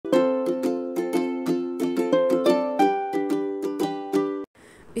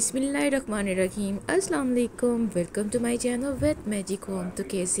बिस्मिल्लाहिर्रहमानिर्रहीम अस्सलाम वालेकुम। Welcome to my channel with magic home. तो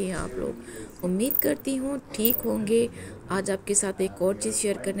कैसे हैं आप लोग? उम्मीद करती हूँ ठीक होंगे। आज आपके साथ एक और चीज़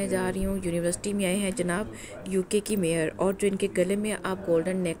शेयर करने जा रही हूँ। यूनिवर्सिटी में आए हैं जनाब यूके की मेयर, और जो इनके गले में आप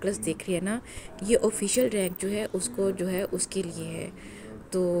गोल्डन नेकलेस देख रही है ना, ये ऑफिशियल रैंक जो है उसको जो है उसके लिए है।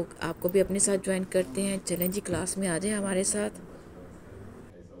 तो आपको भी अपने साथ ज्वाइन करते हैं। चलें जी, क्लास में आ जाएं हमारे साथ।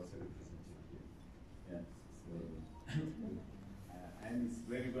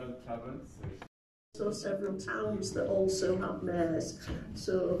 So several towns that also have mayors.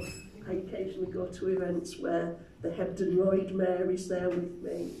 So I occasionally go to events where the Hebden Royd mayor is there with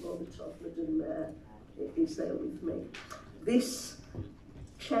me, or the Todmorden mayor is there with me. This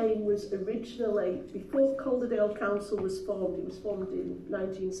chain was originally, before Calderdale Council was formed, it was formed in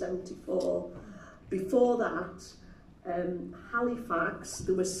 1974. Before that, Halifax,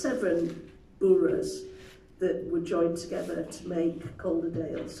 there were 7 boroughs that were joined together to make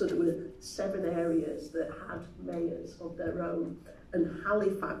Calderdale. So there were 7 areas that had mayors of their own. And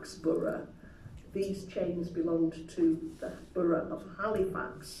Halifax Borough, these chains belonged to the Borough of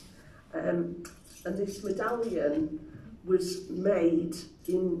Halifax. And this medallion was made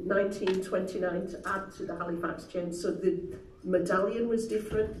in 1929 to add to the Halifax chain. So the medallion was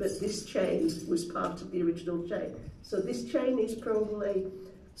different, but this chain was part of the original chain. So this chain is probably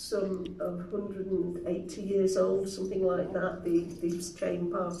some 180 years old, something like that, this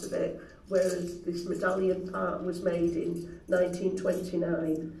chain part of it, whereas this medallion part was made in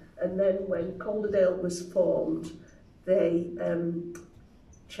 1929. And then when Calderdale was formed, they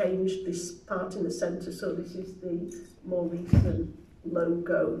changed this part in the centre, so this is the more recent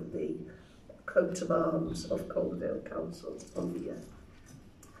logo, the coat of arms of Calderdale Council on here.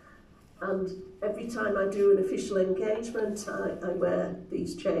 And every time I do an official engagement, I wear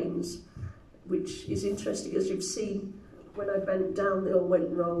these chains, which is interesting. As you've seen, when I bent down, they all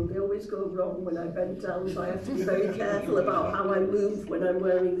went wrong. They always go wrong when I bend down, so I have to be very careful about how I move when I'm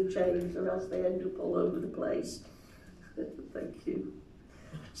wearing the chains, or else they end up all over the place. Thank you.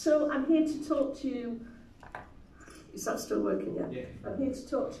 So I'm here to talk to you. Is that still working yet? Yeah. I'm here to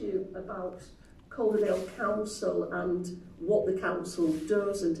talk to you about Calderdale Council and what the council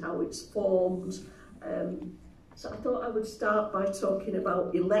does and how it's formed. So I thought I would start by talking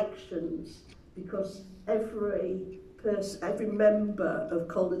about elections, because every member of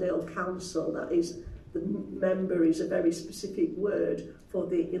Calderdale Council, that is, the member is a very specific word for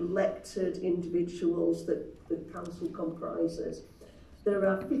the elected individuals that the council comprises. There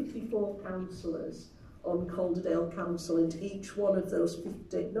are 54 councillors on Calderdale Council, and each one of those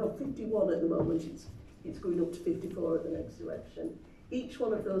 51 at the moment, it's going up to 54 at the next election. Each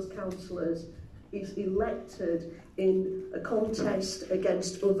one of those councillors is elected in a contest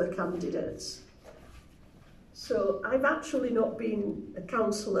against other candidates. So I've actually not been a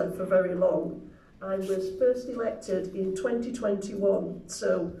councillor for very long. I was first elected in 2021,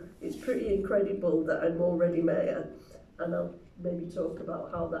 so it's pretty incredible that I'm already mayor, and I'll maybe talk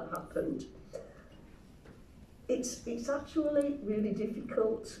about how that happened. It's actually really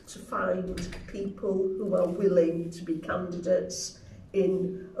difficult to find people who are willing to be candidates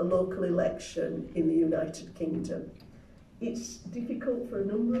in a local election in the United Kingdom. It's difficult for a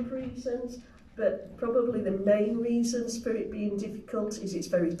number of reasons, but probably the main reasons for it being difficult is it's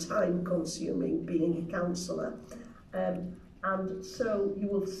very time consuming being a councillor. And so you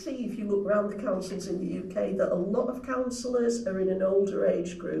will see, if you look around the councils in the UK, that a lot of councillors are in an older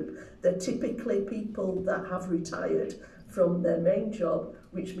age group. They're typically people that have retired from their main job,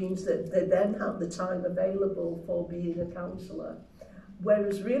 which means that they then have the time available for being a councillor.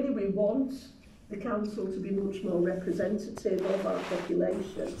 Whereas really we want the council to be much more representative of our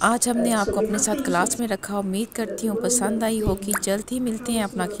population. आज हमने आपको अपने साथ class में रखा। उम्मीद करती हूँ पसंद आई होगी। जल्द ही मिलते हैं।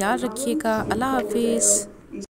 अपना ख्याल रखिएगा। अल्लाह हाफिज़।